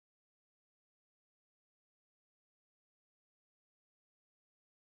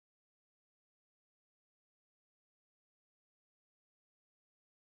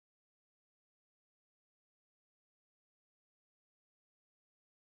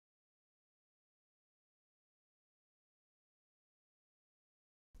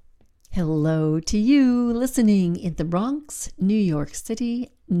Hello to you listening in the Bronx, New York City,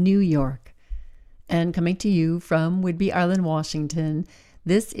 New York. And coming to you from Whidbey Island, Washington,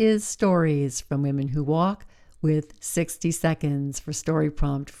 this is Stories from Women Who Walk with 60 Seconds for Story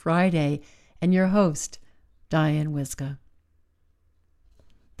Prompt Friday, and your host, Diane Wiska.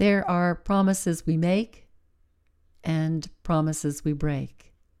 There are promises we make and promises we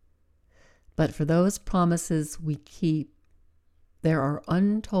break. But for those promises we keep, there are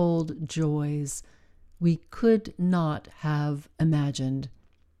untold joys we could not have imagined.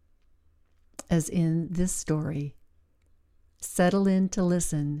 As in this story, settle in to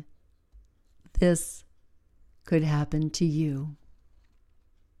listen. This could happen to you.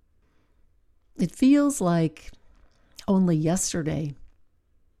 It feels like only yesterday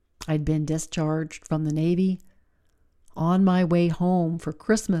I'd been discharged from the Navy on my way home for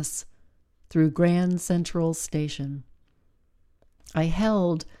Christmas through Grand Central Station. I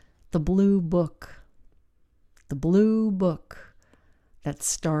held the blue book that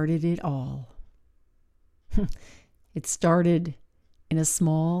started it all. It started in a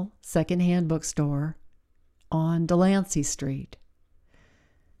small secondhand bookstore on Delancey Street.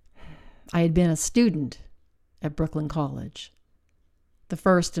 I had been a student at Brooklyn College, the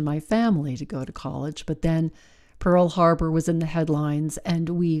first in my family to go to college, but then Pearl Harbor was in the headlines and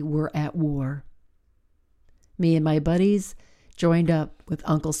we were at war. Me and my buddies joined up with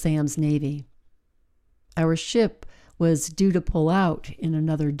Uncle Sam's Navy. Our ship was due to pull out in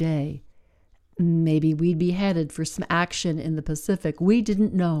another day. Maybe we'd be headed for some action in the Pacific. We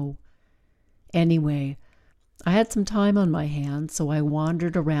didn't know. Anyway, I had some time on my hands, so I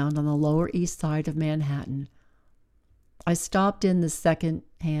wandered around on the Lower East Side of Manhattan. I stopped in the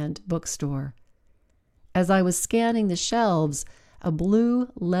second-hand bookstore. As I was scanning the shelves, a blue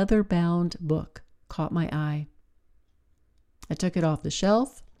leather-bound book caught my eye. I took it off the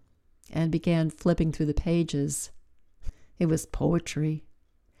shelf and began flipping through the pages. It was poetry.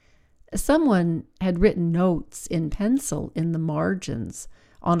 Someone had written notes in pencil in the margins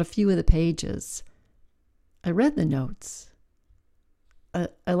on a few of the pages. I read the notes.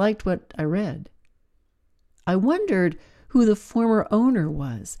 I liked what I read. I wondered who the former owner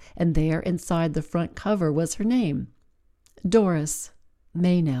was, and there inside the front cover was her name, Doris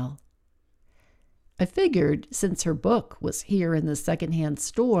Maynell. I figured since her book was here in the secondhand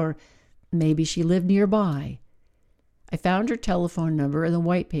store, maybe she lived nearby. I found her telephone number in the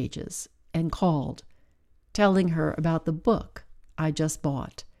white pages and called, telling her about the book I just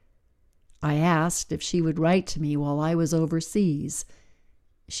bought. I asked if she would write to me while I was overseas.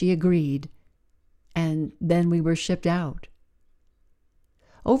 She agreed, and then we were shipped out.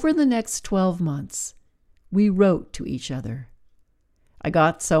 Over the next 12 months, we wrote to each other. I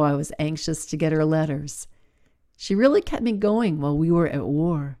got so I was anxious to get her letters. She really kept me going while we were at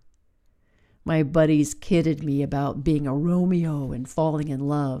war. My buddies kidded me about being a Romeo and falling in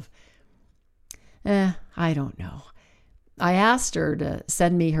love. I don't know. I asked her to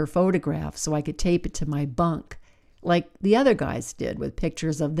send me her photograph so I could tape it to my bunk, like the other guys did with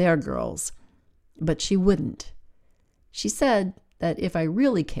pictures of their girls. But she wouldn't. She said that if I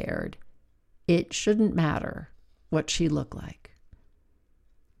really cared, it shouldn't matter what she looked like.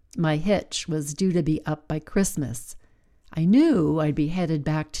 My hitch was due to be up by Christmas. I knew I'd be headed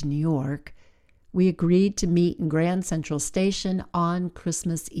back to New York. We agreed to meet in Grand Central Station on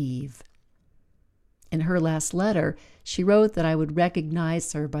Christmas Eve. In her last letter, she wrote that I would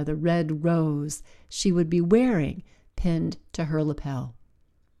recognize her by the red rose she would be wearing pinned to her lapel.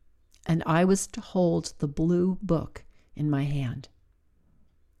 And I was to hold the blue book in my hand.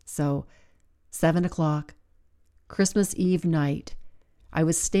 So, 7 o'clock, Christmas Eve night, I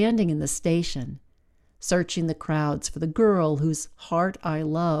was standing in the station, searching the crowds for the girl whose heart I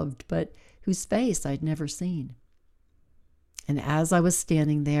loved, but whose face I'd never seen. And as I was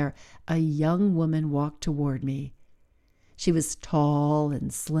standing there, a young woman walked toward me. She was tall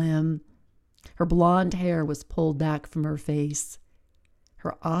and slim. Her blonde hair was pulled back from her face.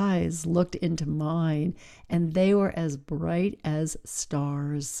 Her eyes looked into mine, and they were as bright as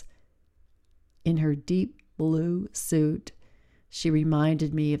stars. In her deep blue suit, she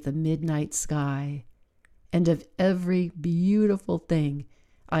reminded me of the midnight sky and of every beautiful thing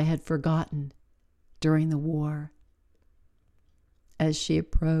I had forgotten during the war. As she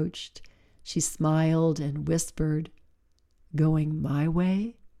approached, she smiled and whispered, "Going my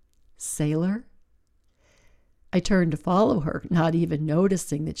way, sailor?" I turned to follow her, not even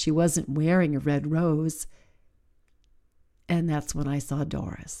noticing that she wasn't wearing a red rose. And that's when I saw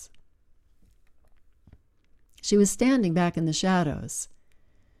Doris. She was standing back in the shadows.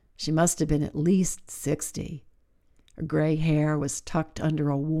 She must have been at least 60. Her gray hair was tucked under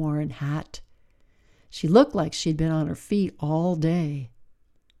a worn hat. She looked like she'd been on her feet all day.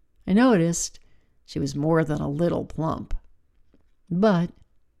 I noticed she was more than a little plump. But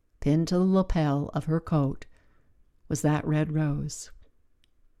pinned to the lapel of her coat was that red rose.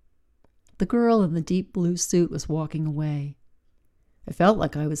 The girl in the deep blue suit was walking away. I felt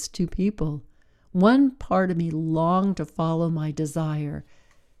like I was two people. One part of me longed to follow my desire,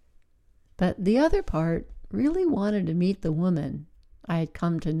 but the other part really wanted to meet the woman I had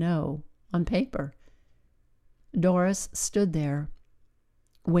come to know on paper. Doris stood there,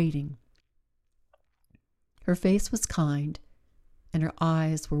 waiting. Her face was kind, and her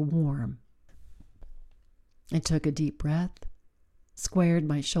eyes were warm. I took a deep breath, squared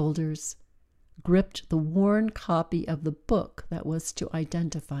my shoulders, gripped the worn copy of the book that was to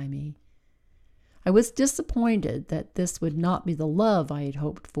identify me. I was disappointed that this would not be the love I had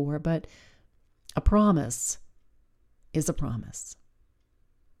hoped for, but a promise is a promise.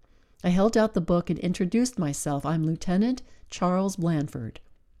 I held out the book and introduced myself. I'm Lieutenant Charles Blandford,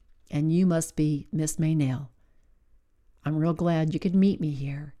 and you must be Miss Meynell. I'm real glad you could meet me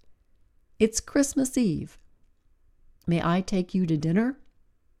here. It's Christmas Eve. May I take you to dinner?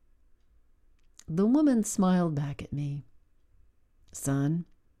 The woman smiled back at me. Son,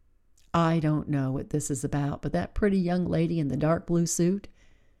 I don't know what this is about, but that pretty young lady in the dark blue suit,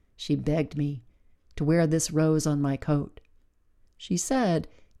 she begged me to wear this rose on my coat. She said,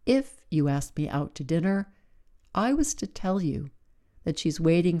 if you asked me out to dinner, I was to tell you that she's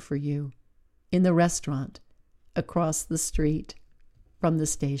waiting for you in the restaurant across the street from the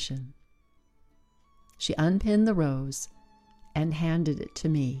station. She unpinned the rose and handed it to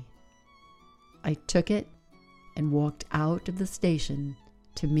me. I took it and walked out of the station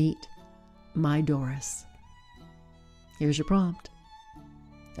to meet my Doris. Here's your prompt.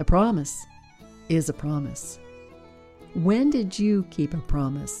 A promise is a promise. When did you keep a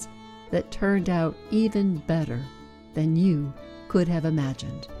promise that turned out even better than you could have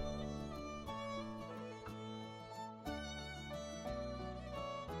imagined?